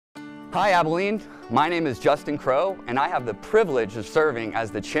Hi Abilene, my name is Justin Crowe and I have the privilege of serving as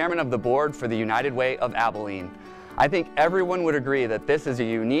the chairman of the board for the United Way of Abilene. I think everyone would agree that this is a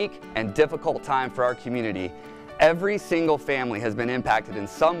unique and difficult time for our community. Every single family has been impacted in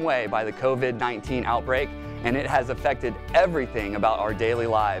some way by the COVID-19 outbreak, and it has affected everything about our daily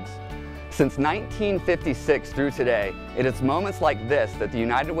lives. Since 1956 through today, it is moments like this that the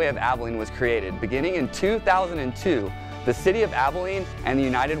United Way of Abilene was created. Beginning in 2002, the City of Abilene and the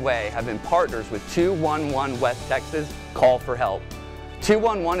United Way have been partners with 211 West Texas Call for Help.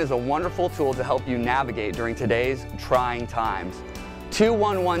 211 is a wonderful tool to help you navigate during today's trying times.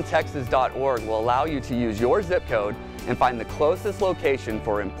 211texas.org will allow you to use your zip code and find the closest location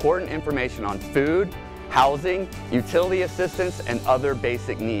for important information on food, housing, utility assistance, and other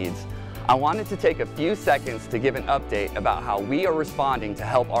basic needs. I wanted to take a few seconds to give an update about how we are responding to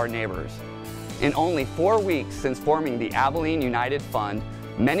help our neighbors. In only 4 weeks since forming the Abilene United Fund,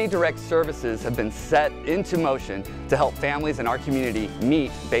 many direct services have been set into motion to help families in our community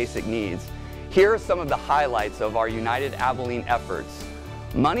meet basic needs. Here are some of the highlights of our United Abilene efforts.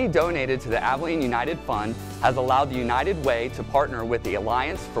 Money donated to the Abilene United Fund has allowed the United Way to partner with the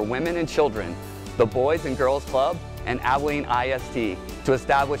Alliance for Women and Children, the Boys and Girls Club, and Abilene ISD to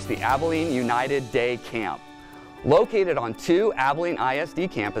establish the Abilene United Day Camp. Located on 2 Abilene ISD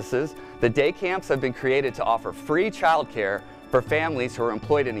campuses, the day camps have been created to offer free childcare for families who are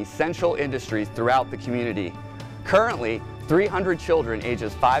employed in essential industries throughout the community. Currently, 300 children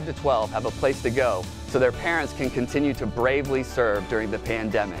ages 5 to 12 have a place to go so their parents can continue to bravely serve during the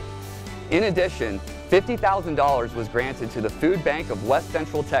pandemic. In addition, $50,000 was granted to the Food Bank of West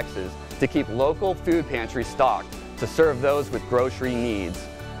Central Texas to keep local food pantries stocked to serve those with grocery needs.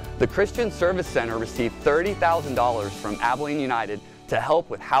 The Christian Service Center received $30,000 from Abilene United to help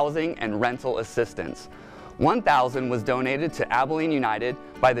with housing and rental assistance. $1,000 was donated to Abilene United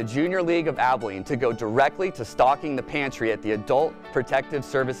by the Junior League of Abilene to go directly to stocking the pantry at the Adult Protective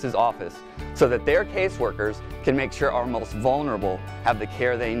Services office so that their caseworkers can make sure our most vulnerable have the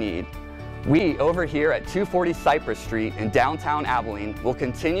care they need. We, over here at 240 Cypress Street in downtown Abilene, will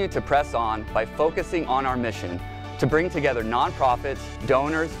continue to press on by focusing on our mission to bring together nonprofits,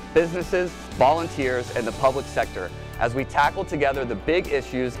 donors, businesses, volunteers, and the public sector as we tackle together the big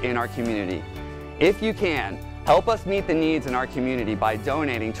issues in our community. If you can, help us meet the needs in our community by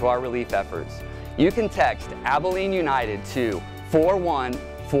donating to our relief efforts. You can text Abilene United to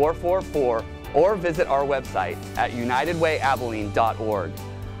 41444 or visit our website at unitedwayabilene.org.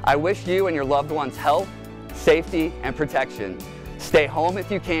 I wish you and your loved ones health, safety, and protection. Stay home if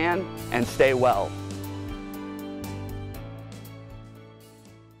you can, and stay well.